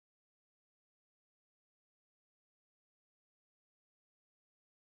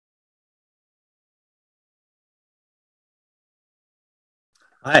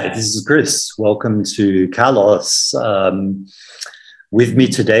Hi, this is Chris. Welcome to KALOS. With me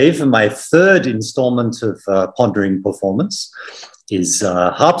today for my third installment of Pondering performance is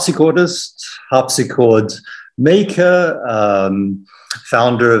harpsichordist, harpsichord maker,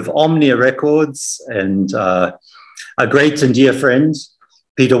 founder of Omnia Records, and a great and dear friend,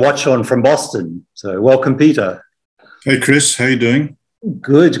 Peter Watchorn from Boston. So welcome, Peter. Hey, Chris. How you doing?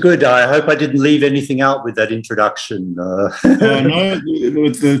 Good, good. I hope I didn't leave anything out with that introduction. No, the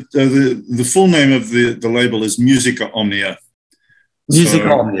full name of the label is Musica Omnia. Musica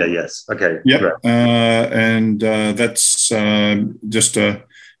Omnia, yes. Okay. Yep. And that's just a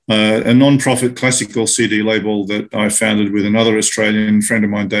non-profit classical CD label that I founded with another Australian friend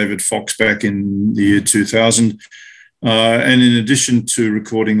of mine, David Fox, back in the year 2000. And in addition to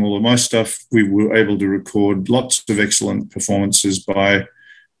recording all of my stuff, we were able to record lots of excellent performances by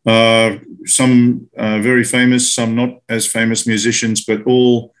some very famous, some not as famous musicians, but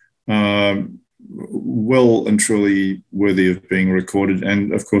all well and truly worthy of being recorded.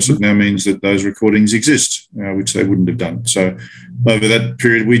 And of course, it now means that those recordings exist, which they wouldn't have done. So over that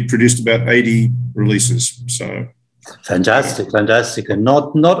period, we produced about 80 releases. So fantastic, fantastic. And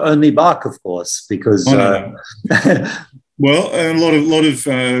not only Bach, of course, because well, a lot of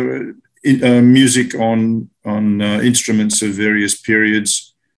music on instruments of various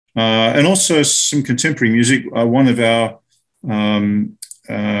periods, and also some contemporary music. One of our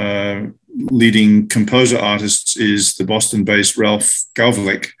leading composer artists is the Boston-based Ralph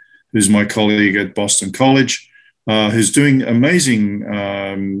Galvalik, who's my colleague at Boston College, who's doing amazing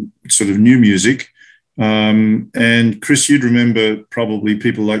sort of new music. And Chris, you'd remember probably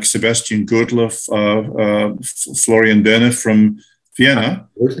people like Sebastian Gürtler, Florian Berner from Vienna,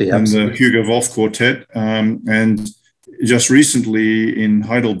 and the Hugo Wolf Quartet. And just recently in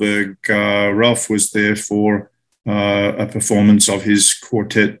Heidelberg, Ralph was there for a performance of his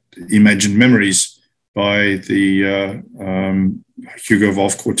quartet Imagined Memories by the Hugo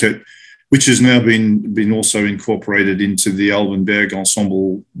Wolf Quartet, which has now been also incorporated into the Albenberg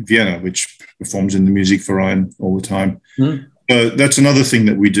Ensemble Vienna, which performs in the Musikverein all the time. That's another thing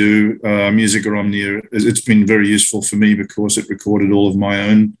that we do, Musica Omnia. It's been very useful for me because it recorded all of my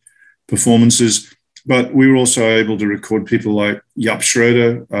own performances. But we were also able to record people like Jaap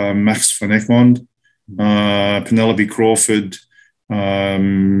Schroeder, Max van Egmond, Penelope Crawford,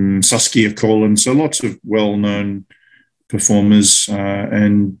 Saskia Colin, so lots of well-known performers,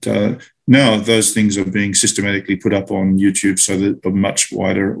 and now those things are being systematically put up on YouTube so that a much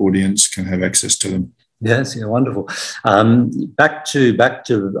wider audience can have access to them. Yes, yeah, wonderful. Back to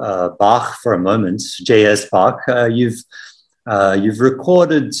Bach for a moment. J.S.Bach. You've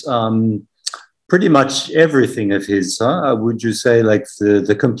recorded pretty much everything of his. Would you say like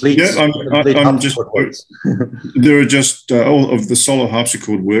the complete? Yeah, I'm just. There are just all of the solo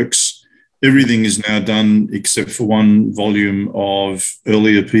harpsichord works. Everything is now done except for one volume of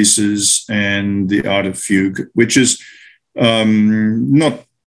earlier pieces and the Art of Fugue, which is not.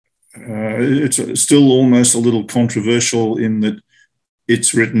 It's still almost a little controversial in that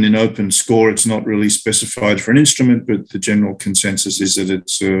it's written in open score. It's not really specified for an instrument, but the general consensus is that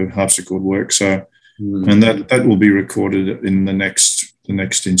it's a harpsichord work. So, and that will be recorded in the next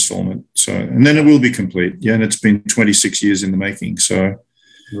installment. So, and then it will be complete. Yeah, and it's been 26 years in the making. So.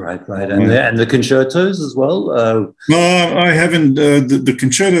 Right. And the concertos as well? No, I haven't. The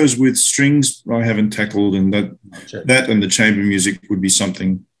concertos with strings I haven't tackled, and that and the chamber music would be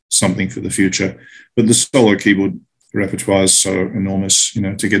something for the future. But the solo keyboard repertoire is so enormous,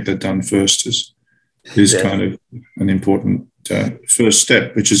 to get that done first is kind of an important first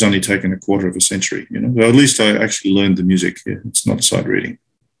step, which has only taken a quarter of a century. So at least I actually learned the music. Yeah, it's not sight reading.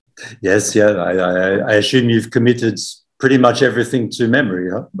 Yes, yeah. I assume you've committed pretty much everything to memory,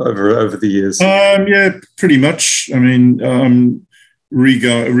 huh? over the years. Yeah, pretty much. I mean,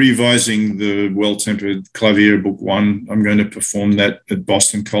 revising the Well-Tempered Clavier Book 1. I'm going to perform that at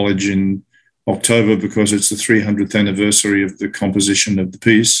Boston College in October because it's the 300th anniversary of the composition of the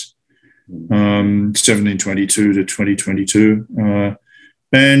piece, 1722 to 2022.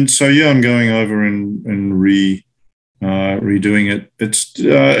 And so, yeah, I'm going over and redoing it. It's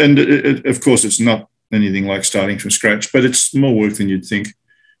of course, it's not anything like starting from scratch, but it's more work than you'd think.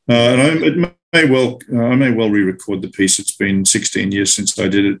 And I may well re-record the piece. It's been 16 years since I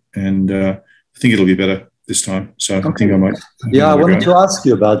did it, and I think it'll be better this time. So I think I might. Yeah, I wanted to ask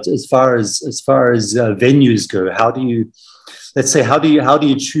you about as far as venues go. How do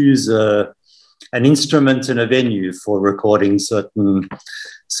you choose an instrument and a venue for recording certain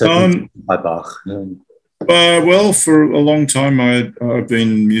by Bach? Well, for a long time, I've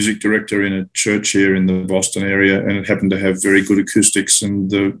been music director in a church here in the Boston area, and it happened to have very good acoustics, and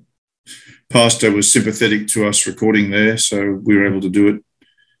the pastor was sympathetic to us recording there, so we were able to do it.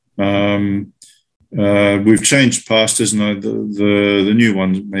 We've changed pastors, and the new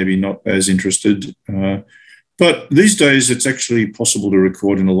one's maybe not as interested. But these days, it's actually possible to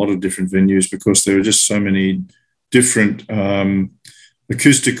record in a lot of different venues because there are just so many different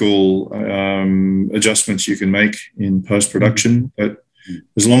acoustical adjustments you can make in post-production. But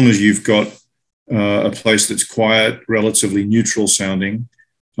as long as you've got a place that's quiet, relatively neutral sounding,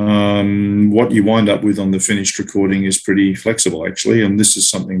 what you wind up with on the finished recording is pretty flexible, actually. And this is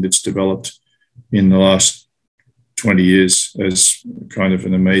something that's developed in the last 20 years as kind of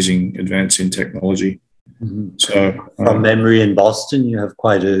an amazing advance in technology. Mm-hmm. So, from memory, in Boston, you have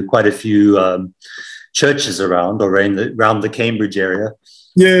quite a few churches around, or around the Cambridge area.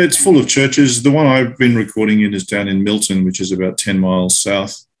 Yeah, it's full of churches. The one I've been recording in is down in Milton, which is about 10 miles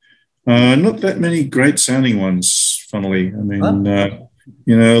south. Not that many great sounding ones, funnily. I mean,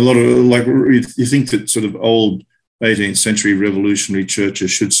 a lot of, like, you think that sort of old 18th century revolutionary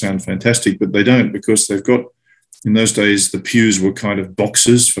churches should sound fantastic, but they don't, because they've got, in those days, the pews were kind of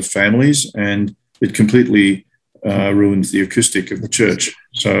boxes for families, and it completely ruins the acoustic of the church.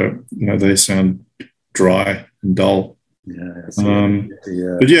 So, they sound dry and dull. Yeah.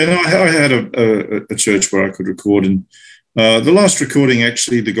 But yeah, no, I had a church where I could record, and the last recording,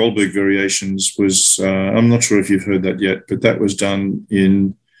 actually, the Goldberg Variations, was, I'm not sure if you've heard that yet, but that was done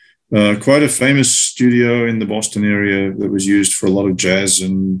in quite a famous studio in the Boston area that was used for a lot of jazz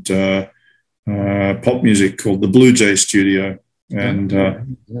and pop music, called the Blue Jay Studio, and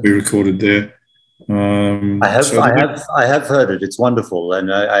we recorded there. I have heard it. It's wonderful,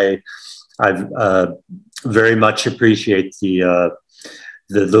 and I very much appreciate the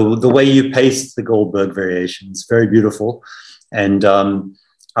way you paced the Goldberg Variations. Very beautiful, and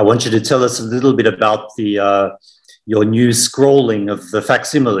I want you to tell us a little bit about your new scrolling of the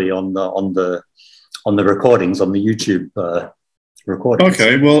facsimile on the recordings, on the YouTube recordings.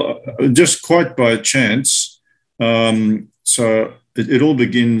 Okay, well, just quite by chance. So it all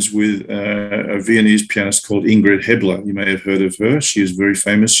begins with a Viennese pianist called Ingrid Hebler. You may have heard of her. She is very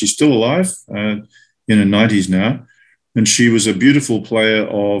famous. She's still alive, in her 90s now. And she was a beautiful player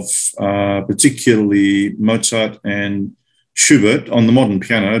of particularly Mozart and Schubert on the modern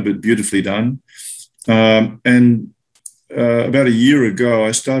piano, but beautifully done. And about a year ago,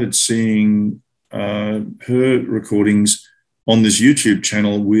 I started seeing her recordings on this YouTube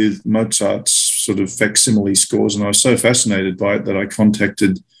channel with Mozart's sort of facsimile scores, and I was so fascinated by it that I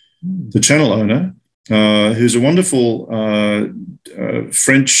contacted the channel owner, who's a wonderful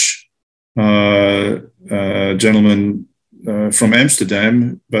French gentleman from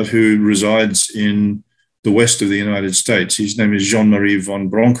Amsterdam, but who resides in the west of the United States. His name is Jean-Marie von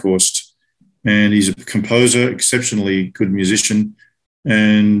Bronckhorst, and he's a composer, exceptionally good musician.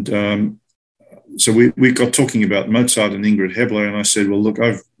 And so we got talking about Mozart and Ingrid Hebler, and I said, well, look,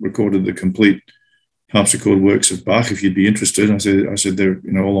 I've recorded the complete harpsichord works of Bach, if you'd be interested. I said they're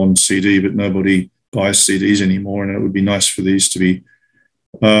all on CD, but nobody buys CDs anymore, and it would be nice for these to be.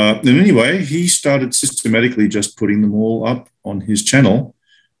 And anyway, he started systematically just putting them all up on his channel.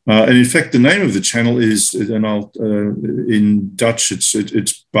 And in fact, the name of the channel is, and in Dutch, it's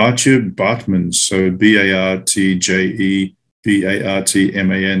Bartje Bartmans, so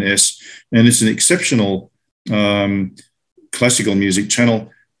BARTJEBARTMANS, and it's an exceptional classical music channel.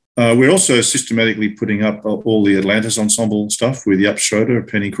 We're also systematically putting up all the Atlantis ensemble stuff with Jaap Schroeder,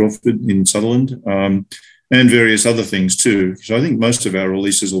 Penny Crawford in Sutherland, and various other things too. So I think most of our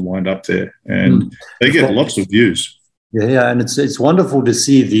releases will wind up there, and they get lots of views. Yeah, and it's wonderful to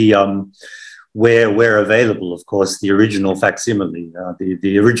see the where available, of course, the original facsimile,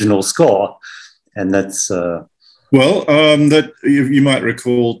 the original score, and that's that you might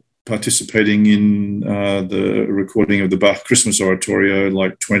recall participating in the recording of the Bach Christmas Oratorio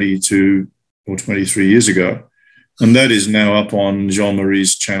like 22 or 23 years ago, and that is now up on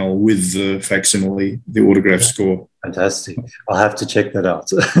Jean-Marie's channel with the facsimile, the autograph score. Fantastic! I'll have to check that out.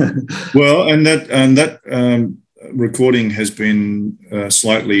 Well, and that recording has been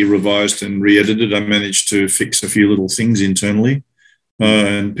slightly revised and re-edited. I managed to fix a few little things internally,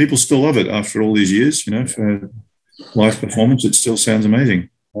 and people still love it after all these years. For live performance, it still sounds amazing.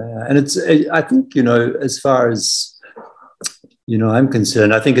 And I think, as far as I'm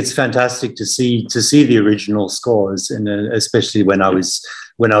concerned, I think it's fantastic to see the original scores, and especially when I was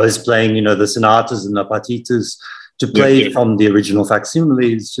playing, the sonatas and the partitas, to play from the original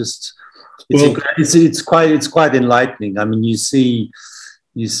facsimile is just. It's quite enlightening. I mean, you see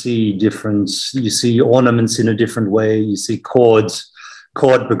you see ornaments in a different way, you see chord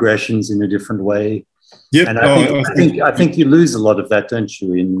progressions in a different way. Yep. And I think you lose a lot of that, don't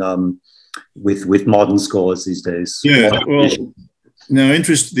you, in with modern scores these days? Yeah. Well, now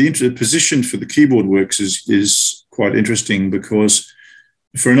the position for the keyboard works is quite interesting, because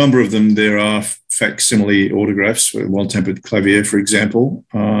for a number of them there are facsimile autographs, well-tempered clavier, for example,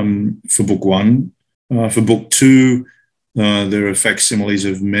 for book one. For book two, there are facsimiles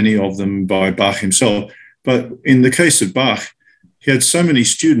of many of them by Bach himself. But in the case of Bach, he had so many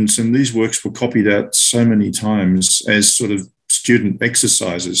students, and these works were copied out so many times as sort of student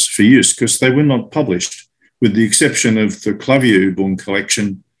exercises for use, because they were not published, with the exception of the Klavierübung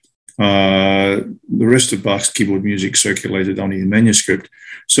collection. The rest of Bach's keyboard music circulated only in manuscript.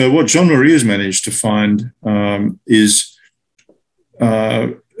 So what Jean-Marie has managed to find is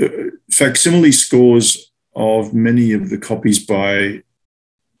facsimile scores of many of the copies by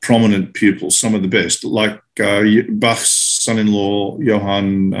prominent pupils, some of the best, like Bach's son-in-law,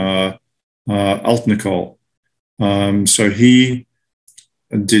 Johann Altnicol. So he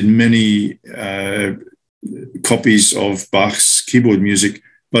did many copies of Bach's keyboard music,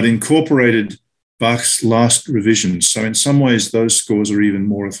 but incorporated Bach's last revisions. So in some ways, those scores are even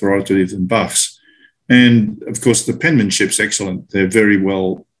more authoritative than Bach's. And of course, the penmanship's excellent. They're very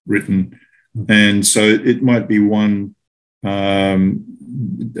well written. And so it might be one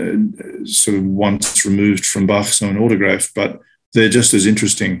sort of once removed from Bach's own autograph, but they're just as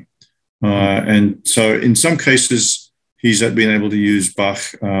interesting. And so in some cases, he's been able to use Bach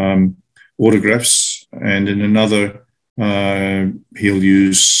autographs, and in another, he'll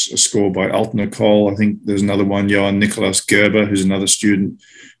use a score by Altnicol. I think there's another one, Johann Nikolaus Gerber, who's another student,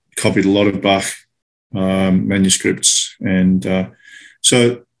 copied a lot of Bach manuscripts. And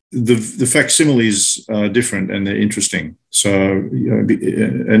so the facsimiles are different, and they're interesting. So,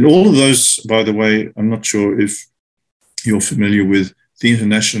 and all of those, by the way, I'm not sure if you're familiar with the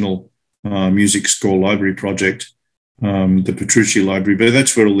International Music Score Library Project, the Petrucci Library, but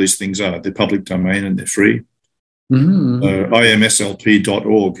that's where all these things are. They're public domain and they're free. Mm-hmm.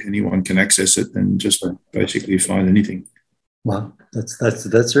 imslp.org, anyone can access it and just basically find anything. Wow,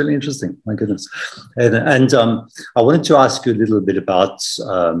 that's really interesting. My goodness. And I wanted to ask you a little bit about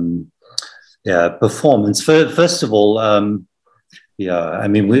performance. First of all, I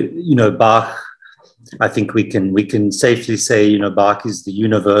mean, Bach. I think we can safely say, Bach is the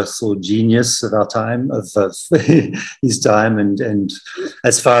universal genius of our time, of his time, and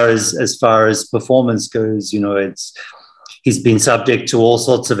as far as performance goes, he's been subject to all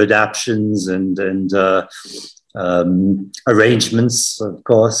sorts of adaptations and arrangements, of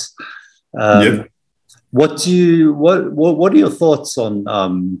course. What are your thoughts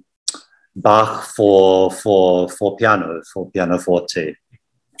on Bach for piano, for pianoforte?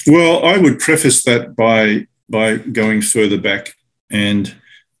 Well, I would preface that by going further back and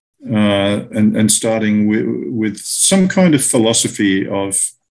starting with some kind of philosophy of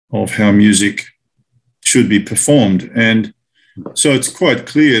how music should be performed. And so it's quite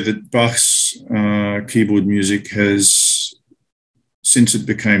clear that Bach's keyboard music has, since it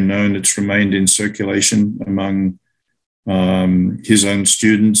became known, it's remained in circulation among his own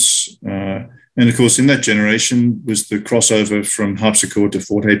students. And of course, in that generation was the crossover from harpsichord to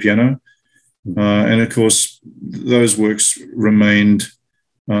forte piano. And of course, those works remained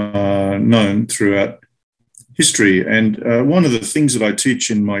known throughout history. And one of the things that I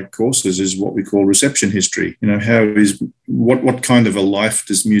teach in my courses is what we call reception history. What kind of a life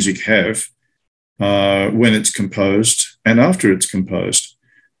does music have when it's composed and after it's composed?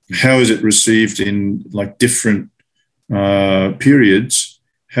 How is it received in different periods?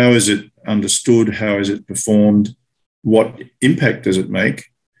 How is it understood? How is it performed? What impact does it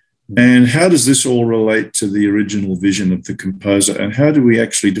make? And how does this all relate to the original vision of the composer? And how do we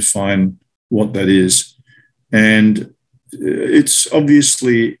actually define what that is? And it's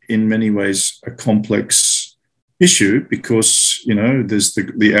obviously in many ways a complex issue because, there's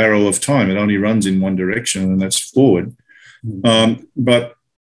the arrow of time. It only runs in one direction, and that's forward. But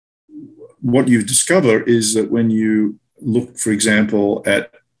what you discover is that when you look, for example,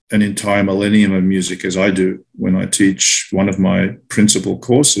 at an entire millennium of music, as I do when I teach one of my principal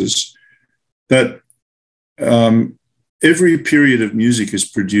courses, that every period of music has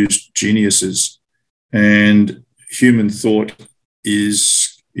produced geniuses, and human thought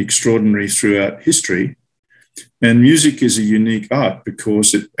is extraordinary throughout history. And music is a unique art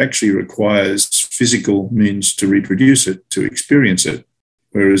because it actually requires physical means to reproduce it, to experience it,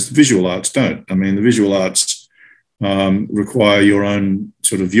 whereas the visual arts don't. I mean, the visual arts require your own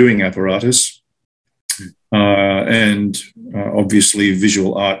sort of viewing apparatus, and obviously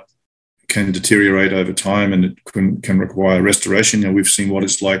visual art can deteriorate over time, and it can require restoration. You know, we've seen what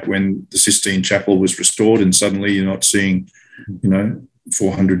it's like when the Sistine Chapel was restored, and suddenly you're not seeing,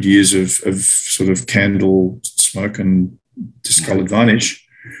 400 years of sort of candle smoke and discoloured varnish.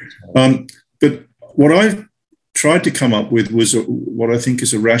 But what I tried to come up with was what I think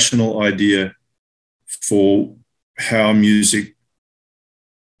is a rational idea for how music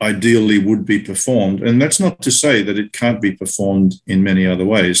ideally would be performed. And that's not to say that it can't be performed in many other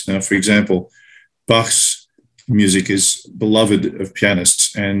ways. Now, for example, Bach's music is beloved of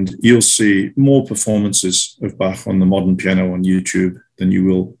pianists, and you'll see more performances of Bach on the modern piano on YouTube than you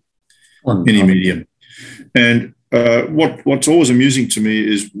will any medium. And what's always amusing to me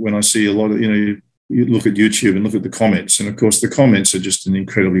is when I see a lot of, you look at YouTube and look at the comments, and of course the comments are just an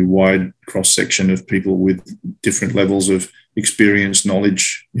incredibly wide cross-section of people with different levels of experience,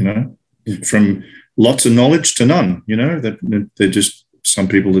 knowledge, from lots of knowledge to none, that they're just, some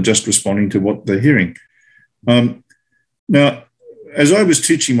people are just responding to what they're hearing. Now, as I was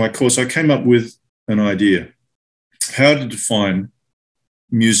teaching my course, I came up with an idea, how to define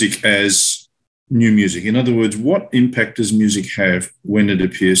music as new music. In other words, what impact does music have when it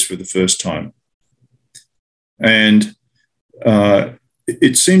appears for the first time? And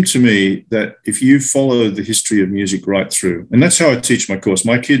it seemed to me that if you follow the history of music right through, and that's how I teach my course,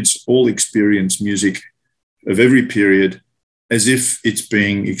 my kids all experience music of every period as if it's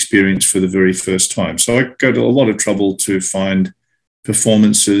being experienced for the very first time. So I go to a lot of trouble to find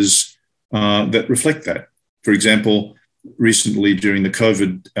performances that reflect that. For example, recently during the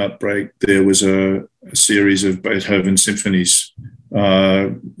COVID outbreak, there was a series of Beethoven symphonies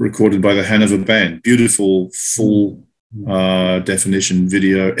recorded by the Hanover Band. Beautiful, full definition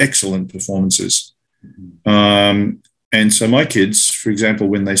video, excellent performances. And so my kids, for example,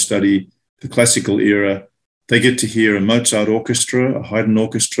 when they study the classical era, they get to hear a Mozart orchestra, a Haydn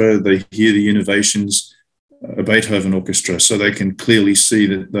orchestra, they hear the innovations, a Beethoven orchestra, so they can clearly see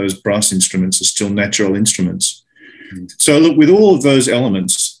that those brass instruments are still natural instruments. So look, with all of those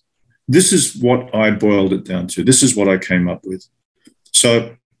elements, this is what I boiled it down to. This is what I came up with.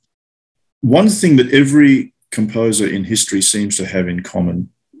 So one thing that every composer in history seems to have in common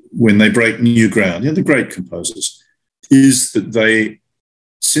when they break new ground, the great composers, is that they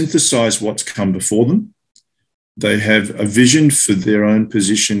synthesize what's come before them. They have a vision for their own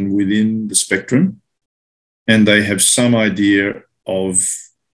position within the spectrum, and they have some idea of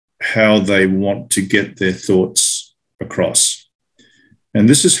how they want to get their thoughts across. And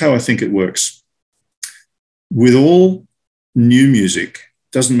this is how I think it works. With all new music,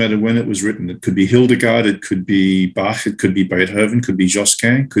 doesn't matter when it was written. It could be Hildegard, it could be Bach, it could be Beethoven, it could be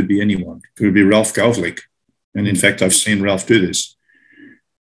Josquin, it could be anyone. It could be Ralph Gauwlik. And in fact, I've seen Ralph do this.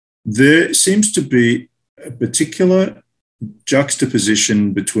 There seems to be a particular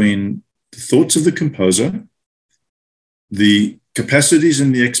juxtaposition between the thoughts of the composer, the capacities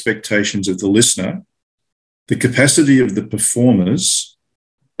and the expectations of the listener, the capacity of the performers,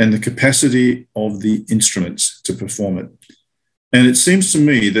 and the capacity of the instruments to perform it. And it seems to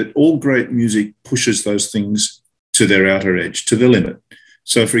me that all great music pushes those things to their outer edge, to their limit.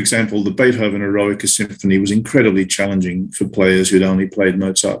 So, for example, the Beethoven Eroica Symphony was incredibly challenging for players who'd only played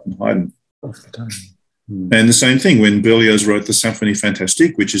Mozart and Haydn. And the same thing when Berlioz wrote the Symphonie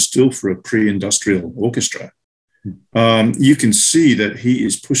Fantastique, which is still for a pre-industrial orchestra. You can see that he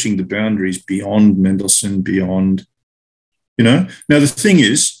is pushing the boundaries beyond Mendelssohn, beyond, Now the thing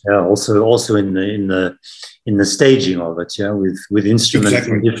is, also in the staging of it, with instruments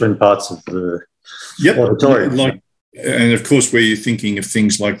in different parts of the auditorium. And of course, where you're thinking of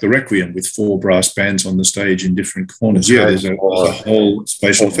things like the Requiem with 4 brass bands on the stage in different corners. There's a whole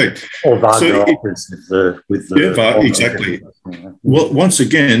spatial effect. Or Wagner operas with the exactly. Well, once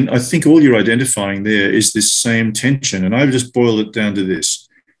again, I think all you're identifying there is this same tension. And I've just boiled it down to this: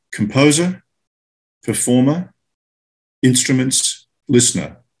 composer, performer, instruments,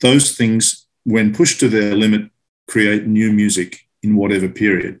 listener. Those things, when pushed to their limit, create new music in whatever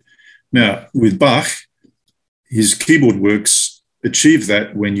period. Now, with Bach, his keyboard works achieve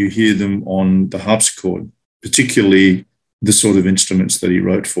that when you hear them on the harpsichord, particularly the sort of instruments that he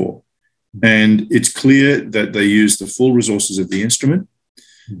wrote for. And it's clear that they use the full resources of the instrument.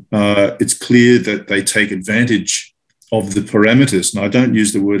 It's clear that they take advantage of the parameters. And I don't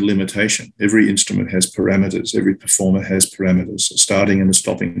use the word limitation. Every instrument has parameters. Every performer has parameters, a starting and a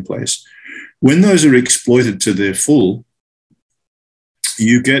stopping place. When those are exploited to their full,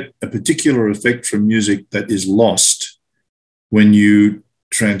 you get a particular effect from music that is lost when you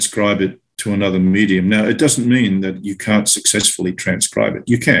transcribe it to another medium. Now, it doesn't mean that you can't successfully transcribe it.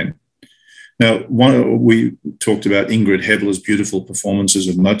 You can. Now, we talked about Ingrid Hebler's beautiful performances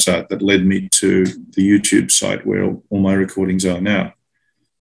of Mozart that led me to the YouTube site where all my recordings are now.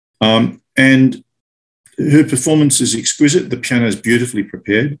 And her performance is exquisite. The piano is beautifully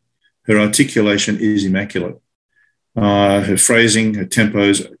prepared. Her articulation is immaculate. Her phrasing, her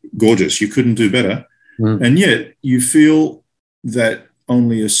tempos, gorgeous. You couldn't do better. And yet you feel that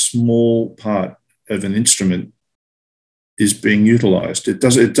only a small part of an instrument is being utilized. It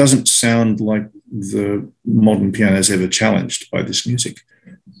doesn't sound like the modern piano is ever challenged by this music.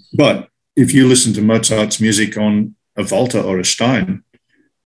 But if you listen to Mozart's music on a Walter or a Stein,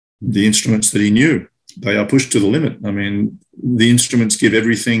 the instruments that he knew, they are pushed to the limit. I mean, the instruments give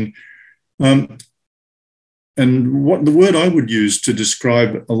everything. And what the word I would use to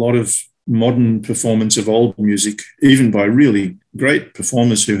describe a lot of modern performance of old music, even by really great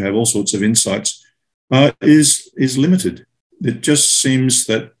performers who have all sorts of insights, is limited. It just seems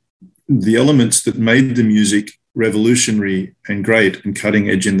that the elements that made the music revolutionary and great and cutting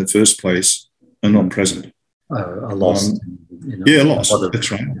edge in the first place are not present. Are lost. Lost.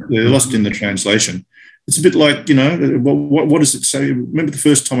 That's right. They're lost in the translation. It's a bit like, what does it say? Remember the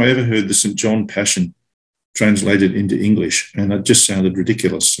first time I ever heard the St. John Passion translated into English, and it just sounded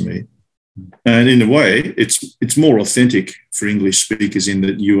ridiculous to me. And in a way, it's more authentic for English speakers in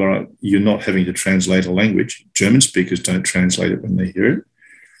that you're not having to translate a language. German speakers don't translate it when they hear it,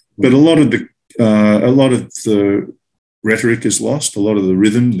 but a lot of the rhetoric is lost. A lot of the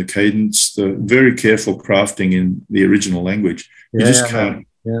rhythm, the cadence, the very careful crafting in the original language. You just can't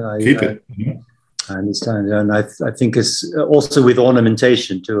keep it. I understand, and I think it's also with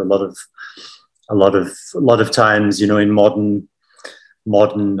ornamentation too. A lot of times, in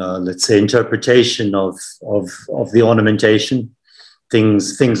modern let's say interpretation of the ornamentation,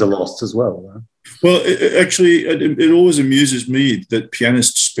 things are lost as well. Right? Well, it always amuses me that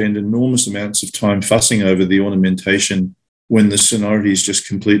pianists spend enormous amounts of time fussing over the ornamentation when the sonority is just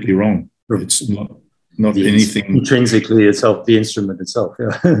completely wrong. It's not anything intrinsically itself, the instrument itself.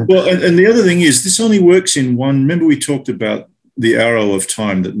 Yeah. Well, and the other thing is, this only works in one. Remember, we talked about the arrow of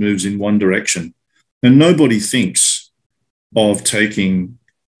time that moves in one direction, and nobody thinks of taking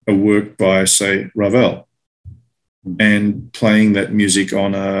a work by, say, Ravel and playing that music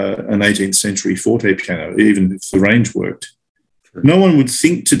on an 18th century forte piano, even if the range worked. Sure. No one would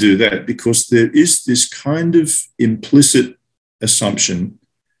think to do that because there is this kind of implicit assumption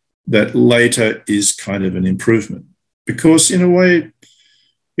that later is kind of an improvement. Because in a way,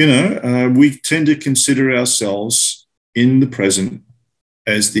 we tend to consider ourselves in the present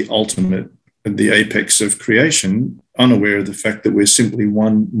as the ultimate, the apex of creation, unaware of the fact that we're simply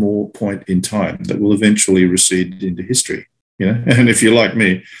one more point in time that will eventually recede into history. And if you're like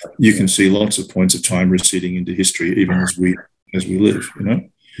me, you can see lots of points of time receding into history, even as we live.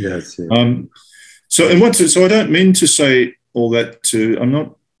 Yes. So I don't mean to say all that. I'm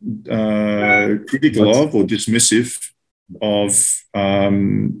not critical of or dismissive of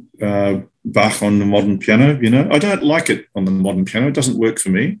Bach on the modern piano. I don't like it on the modern piano. It doesn't work for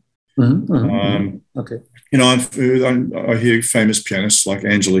me. Okay. I hear famous pianists like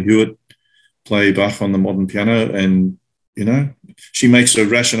Angela Hewitt play Bach on the modern piano, and she makes a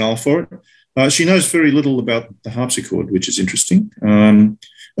rationale for it. She knows very little about the harpsichord, which is interesting. And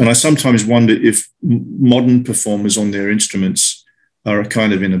I sometimes wonder if modern performers on their instruments are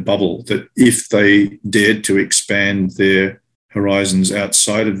kind of in a bubble, that if they dared to expand their horizons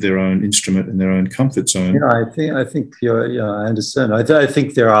outside of their own instrument and their own comfort zone. I think I understand. I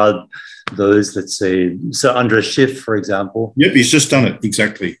think there are those, let's say, so Andras Schiff, for example. Yep, he's just done it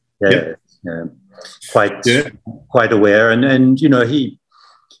exactly. Yeah. Quite aware, and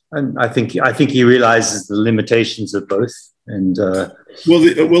I think he realizes the limitations of both. And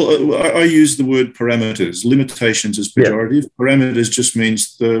I use the word parameters. Limitations is pejorative. Parameters just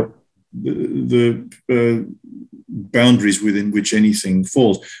means the boundaries within which anything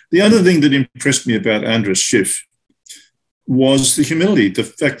falls. The other thing that impressed me about Andras Schiff was the humility, the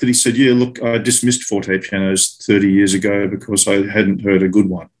fact that he said, look, I dismissed forte pianos 30 years ago because I hadn't heard a good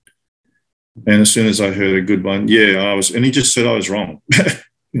one. And as soon as I heard a good one, and he just said I was wrong,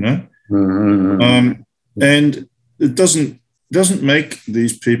 and it doesn't make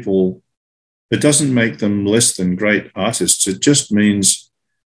these people, it doesn't make them less than great artists. It just means,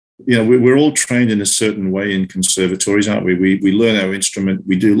 we're all trained in a certain way in conservatories, aren't we? We learn our instrument,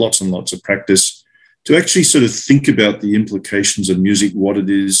 we do lots and lots of practice. To actually sort of think about the implications of music, what it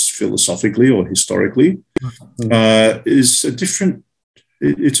is philosophically or historically, is a different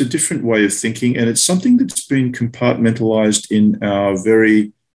way of thinking, and it's something that's been compartmentalized in our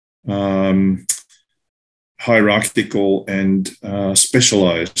very hierarchical and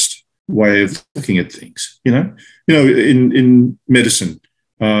specialized way of looking at things. In medicine,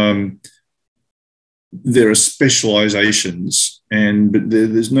 there are specializations, but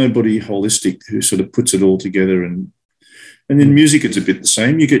there's nobody holistic who sort of puts it all together. And in music, it's a bit the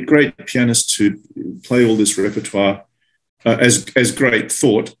same. You get great pianists who play all this repertoire as great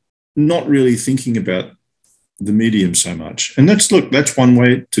thought, not really thinking about the medium so much. And that's one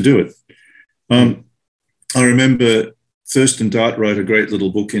way to do it. I remember Thurston Dart wrote a great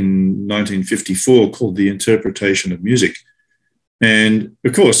little book in 1954 called The Interpretation of Music. And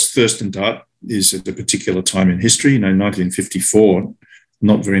of course, Thurston Dart is at a particular time in history. 1954,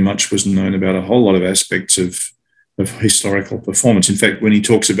 not very much was known about a whole lot of aspects of historical performance. In fact, when he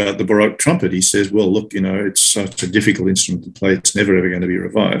talks about the Baroque trumpet, he says, well, look, it's such a difficult instrument to play, it's never ever going to be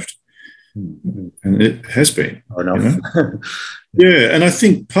revived. Mm-hmm. And it has been. Oh, no. Yeah, and I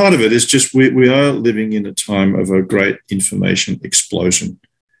think part of it is just we are living in a time of a great information explosion.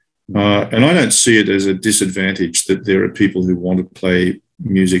 And I don't see it as a disadvantage that there are people who want to play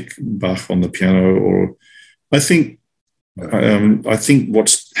music, Bach on the piano, or I think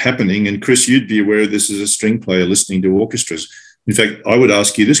what's happening, and Chris, you'd be aware of this as a string player listening to orchestras. In fact, I would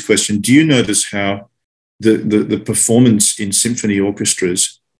ask you this question: do you notice how the performance in symphony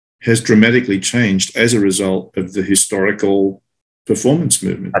orchestras has dramatically changed as a result of the historical performance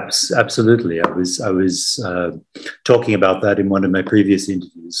movement? Absolutely. I was talking about that in one of my previous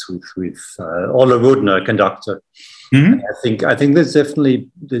interviews with Ola Rudner, conductor. Mm-hmm. I think there's definitely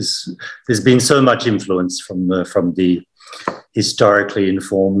there's been so much influence from the historically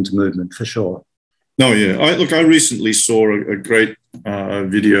informed movement, for sure. Oh yeah, I recently saw a great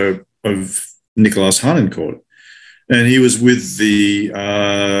video of Nikolaus Harnoncourt, and he was with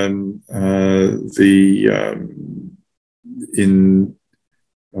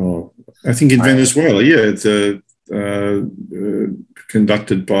I think in Venezuela,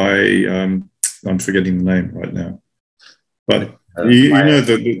 conducted by I'm forgetting the name right now. But you know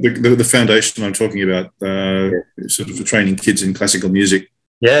the foundation I'm talking about, sort of for training kids in classical music.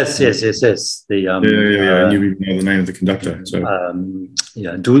 Yes. And you even know the name of the conductor. So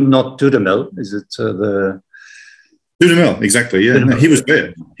Dudamel, is it the Dudamel? Exactly. Yeah, Dudamel. He was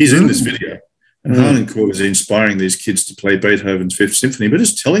there. He's in this video, and Harnoncourt is inspiring these kids to play Beethoven's Fifth Symphony, but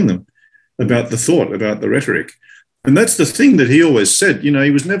just telling them about the thought, about the rhetoric, and that's the thing that he always said.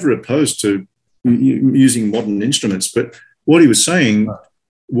 He was never opposed to using modern instruments, but what he was saying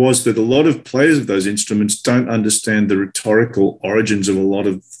was that a lot of players of those instruments don't understand the rhetorical origins of a lot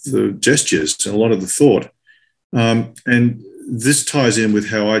of the gestures and a lot of the thought. And this ties in with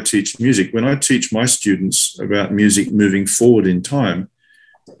how I teach music. When I teach my students about music moving forward in time,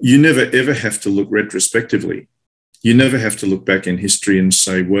 you never, ever have to look retrospectively. You never have to look back in history and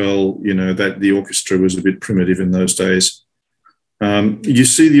say, well, that the orchestra was a bit primitive in those days. You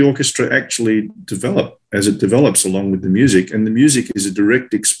see the orchestra actually develop as it develops along with the music, and the music is a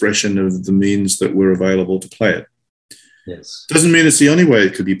direct expression of the means that were available to play it. Yes. Doesn't mean it's the only way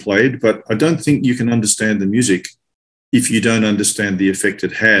it could be played, but I don't think you can understand the music if you don't understand the effect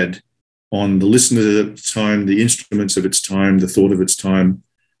it had on the listener at the time, the instruments of its time, the thought of its time,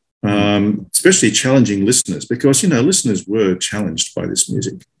 especially challenging listeners, because, listeners were challenged by this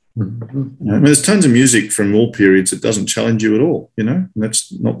music. Mm-hmm. There's tons of music from all periods that doesn't challenge you at all, and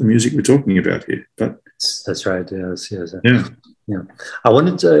that's not the music we're talking about here. But that's right. Yes. Yeah. I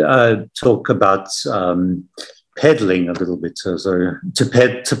wanted to talk about pedaling a little bit. So to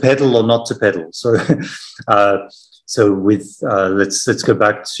pedal or not to pedal. So with let's go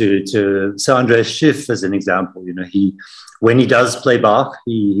back to Andreas Schiff as an example. When he does play Bach,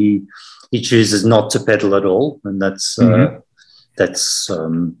 he chooses not to pedal at all, and that's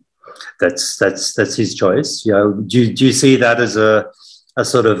his choice. Do you see that as a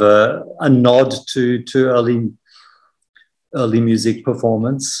sort of a nod to early music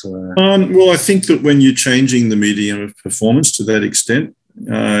performance? Well, I think that when you're changing the medium of performance to that extent,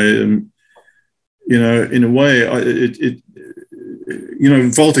 in a way,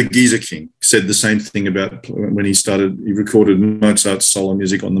 Walter Gieseking said the same thing about when he recorded Mozart's solo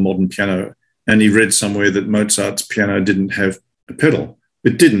music on the modern piano, and he read somewhere that Mozart's piano didn't have a pedal.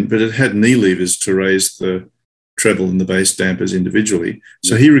 It didn't, but it had knee levers to raise the treble and the bass dampers individually.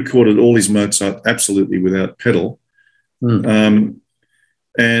 So he recorded all his Mozart absolutely without pedal. Well,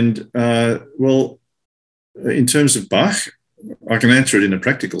 in terms of Bach, I can answer it in a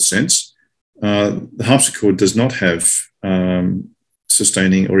practical sense. The harpsichord does not have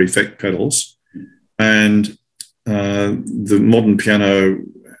sustaining or effect pedals, and the modern piano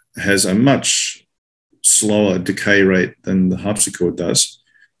has a much slower decay rate than the harpsichord does.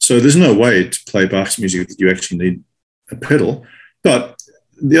 So there's no way to play Bach's music that you actually need a pedal. But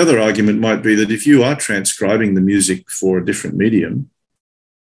the other argument might be that if you are transcribing the music for a different medium,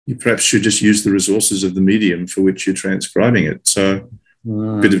 you perhaps should just use the resources of the medium for which you're transcribing it. So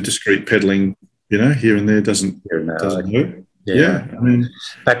a bit of discrete pedaling, here and there doesn't hurt. Yeah. I mean,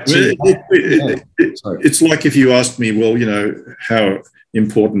 it's like if you asked me, well, how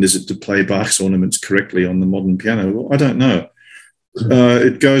important is it to play Bach's ornaments correctly on the modern piano? Well, I don't know.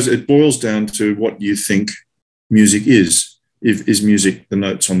 It boils down to what you think music is. Is music the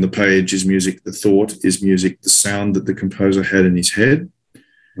notes on the page? Is music the thought? Is music the sound that the composer had in his head?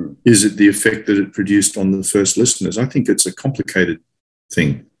 Is it the effect that it produced on the first listeners? I think it's a complicated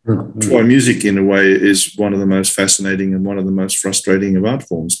thing. That's why music, in a way, is one of the most fascinating and one of the most frustrating of art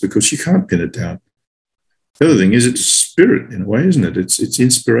forms, because you can't pin it down. The other thing is it's spirit, in a way, isn't it? It's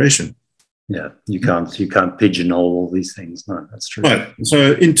inspiration. Yeah, you can't pigeonhole all these things. No, that's true. Right.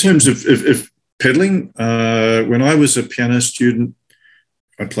 So in terms of pedaling, when I was a piano student,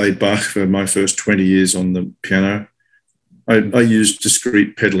 I played Bach for my first 20 years on the piano. I used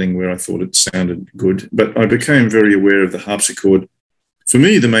discrete pedaling where I thought it sounded good, but I became very aware of the harpsichord. For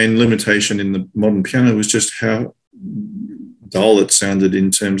me, the main limitation in the modern piano was just how dull it sounded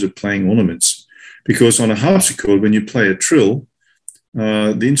in terms of playing ornaments. Because on a harpsichord, when you play a trill,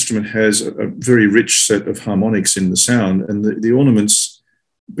 the instrument has a very rich set of harmonics in the sound, and the ornaments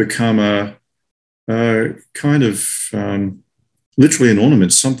become a kind of literally an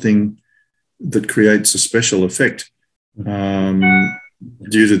ornament, something that creates a special effect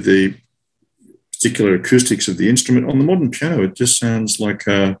due to the particular acoustics of the instrument. On the modern piano, it just sounds like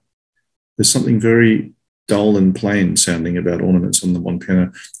there's something very dull and plain sounding about ornaments on the modern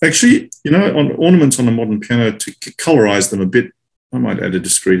piano. Actually, on ornaments on the modern piano, to colorize them a bit, I might add a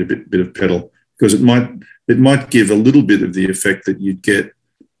bit of pedal, because it might give a little bit of the effect that you'd get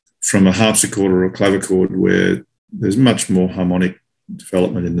from a harpsichord or a clavichord, where there's much more harmonic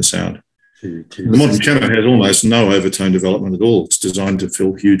development in the sound. The modern piano has almost no overtone development at all. It's designed to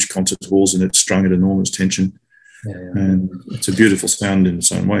fill huge concert halls, and it's strung at enormous tension. And it's a beautiful sound in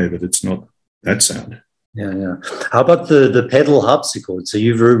its own way, but it's not that sound. Yeah. How about the pedal harpsichord? So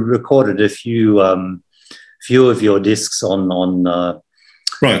you've recorded a few of your discs on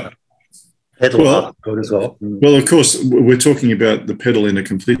right. Pedal harpsichord as well. Well, of course, we're talking about the pedal in a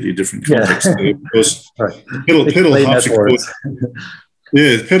completely different context. Of course, pedal harpsichords.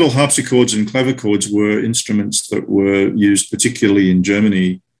 Yeah, pedal harpsichords and clavichords were instruments that were used particularly in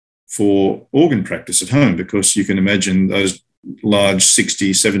Germany for organ practice at home, because you can imagine those large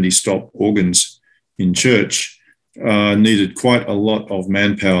 60, 70 stop organs in church needed quite a lot of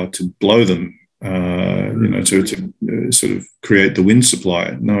manpower to blow them, to sort of create the wind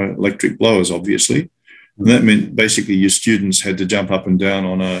supply. No electric blowers, obviously. And that meant basically your students had to jump up and down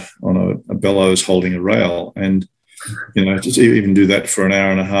on a bellows holding a rail, and just even do that for an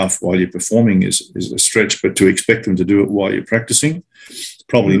hour and a half while you're performing is a stretch, but to expect them to do it while you're practicing,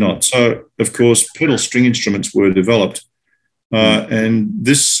 probably not. So, of course, pedal string instruments were developed. And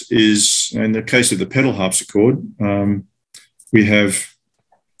this is, in the case of the pedal harpsichord, we have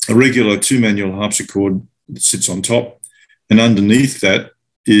a regular 2-manual harpsichord that sits on top, and underneath that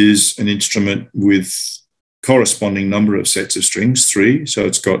is an instrument with corresponding number of sets of strings, 3. So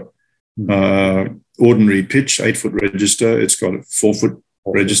it's got ordinary pitch, 8-foot register. It's got a 4-foot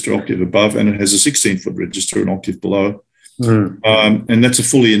register octave above, and it has a 16-foot register, an octave below. And that's a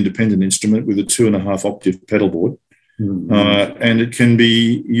fully independent instrument with a 2.5 octave pedal board. And it can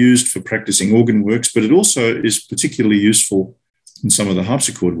be used for practicing organ works, but it also is particularly useful in some of the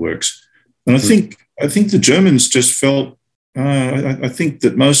harpsichord works. And I think the Germans just felt, I think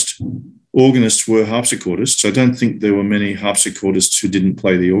that most organists were harpsichordists. I don't think there were many harpsichordists who didn't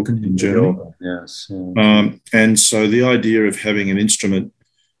play the organ in Germany. Yes. And so the idea of having an instrument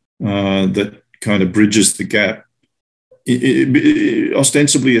that kind of bridges the gap,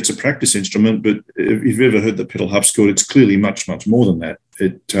 ostensibly it's a practice instrument, but if you've ever heard the pedal harpsichord, it's clearly much, much more than that.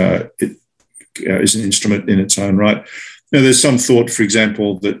 It is an instrument in its own right. Now, there's some thought, for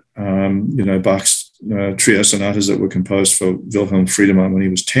example, that Bach's trio sonatas that were composed for Wilhelm Friedemann when he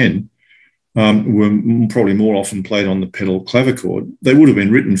was 10 were probably more often played on the pedal clavichord. They would have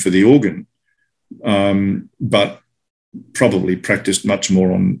been written for the organ, but probably practiced much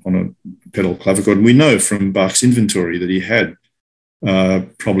more on a pedal clavichord. And we know from Bach's inventory that he had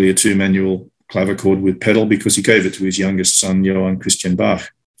probably a 2-manual clavichord with pedal, because he gave it to his youngest son, Johann Christian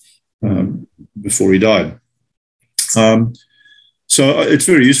Bach, before he died. So it's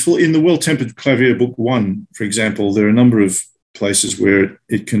very useful. In the Well-Tempered Clavier Book 1, for example, there are a number of places where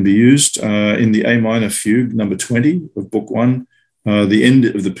it can be used. In the A minor fugue, number 20 of Book 1, the end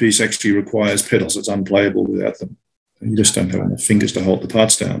of the piece actually requires pedals. It's unplayable without them. You just don't have enough fingers to hold the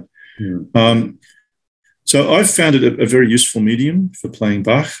parts down. Mm. So I've found it a very useful medium for playing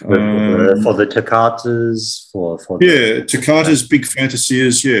Bach. For the toccatas, toccatas, big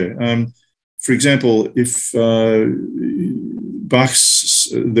fantasias, for example, if Bach's,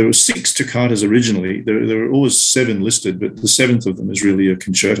 there were 6 toccatas originally. There were always 7 listed, but the 7th of them is really a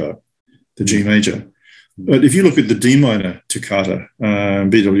concerto, the G major. But if you look at the D minor toccata,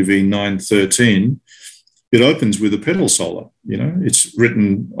 BWV 913, it opens with a pedal solo. It's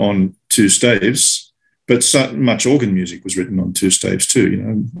written on 2 staves, but so much organ music was written on 2 staves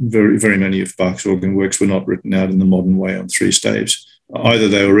too. Very, very many of Bach's organ works were not written out in the modern way on 3 staves. Either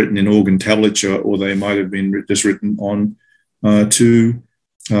they were written in organ tablature or they might have been just written on 2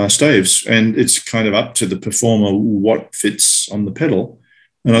 staves. And it's kind of up to the performer what fits on the pedal.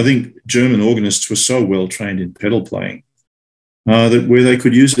 And I think German organists were so well trained in pedal playing that where they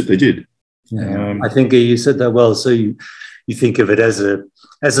could use it, they did. Yeah, I think you said that well. So you think of it as a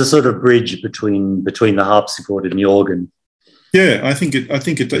sort of bridge between the harpsichord and the organ. Yeah, I think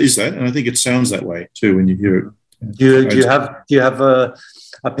it is that, and I think it sounds that way too when you hear it. Do you have a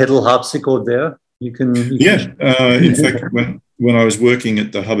pedal harpsichord there? In fact, when I was working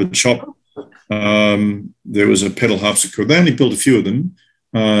at the Hubbard shop, there was a pedal harpsichord. They only built a few of them,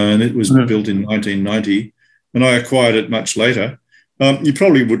 and it was built in 1990, and I acquired it much later. You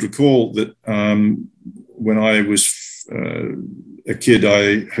probably would recall that when I was a kid,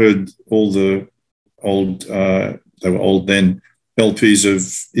 I heard all the old, they were old then, LPs of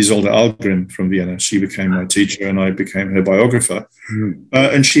Isolde Algrim from Vienna. She became my teacher and I became her biographer.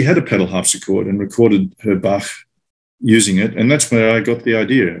 And she had a pedal harpsichord and recorded her Bach using it. And that's where I got the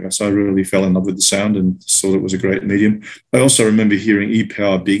idea. So I really fell in love with the sound and thought it was a great medium. I also remember hearing E.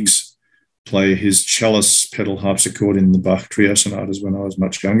 Power Biggs play his chalice pedal harpsichord in the Bach trio sonatas when I was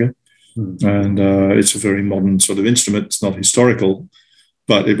much younger. And it's a very modern sort of instrument. It's not historical,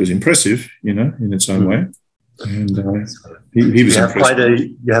 but it was impressive, in its own way. And he was impressed.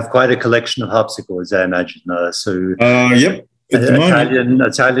 You have quite a collection of harpsichords, I imagine. Yep.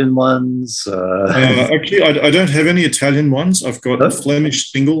 Italian ones. Actually, I don't have any Italian ones. I've got a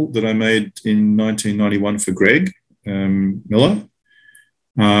Flemish single that I made in 1991 for Greg Miller.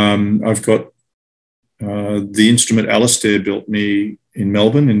 I've got the instrument Alistair built me in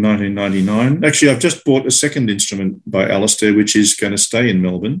Melbourne in 1999. Actually, I've just bought a second instrument by Alistair, which is going to stay in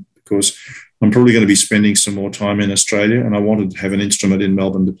Melbourne because I'm probably going to be spending some more time in Australia, and I wanted to have an instrument in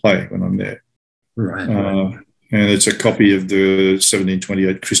Melbourne to play when I'm there. Right. And it's a copy of the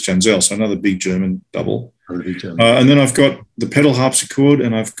 1728 Christian Zell, so another big German double. And then I've got the pedal harpsichord,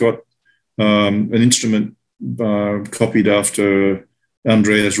 and I've got an instrument copied after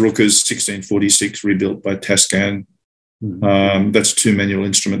Andreas Rucker's 1646, rebuilt by Tascan. That's a 2-manual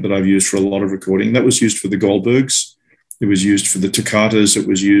instrument that I've used for a lot of recording. That was used for the Goldbergs. It was used for the Toccatas. It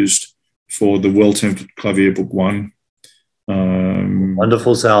was used for the Well-Tempered Clavier Book 1.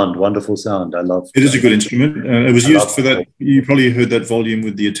 Wonderful sound. I love it. Is a good instrument. It was used for that. You probably heard that volume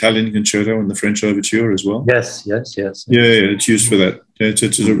with the Italian concerto and the French overture as well. Yes. Yeah, it's used for that.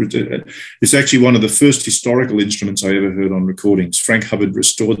 It's actually one of the first historical instruments I ever heard on recordings. Frank Hubbard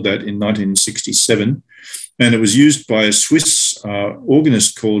restored that in 1967, and it was used by a Swiss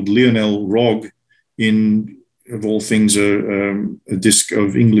organist called Lionel Rogge in, of all things, a disc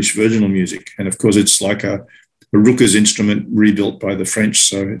of English virginal music. And of course, it's like a Rucker's instrument rebuilt by the French,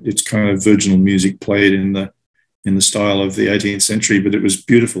 so it's kind of virginal music played in the style of the 18th century, but it was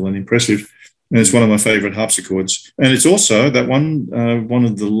beautiful and impressive. And it's one of my favorite harpsichords. And it's also that one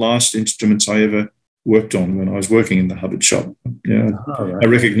of the last instruments I ever worked on when I was working in the Hubbard shop. Yeah, right. I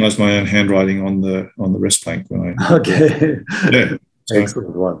recognized my own handwriting on the rest plank when I. Okay. Yeah.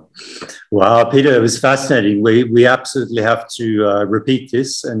 Excellent one. Wow, Peter, it was fascinating. We absolutely have to repeat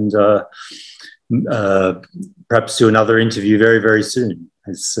this and perhaps do another interview very, very soon.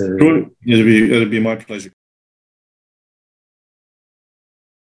 Sure. It'll be my pleasure.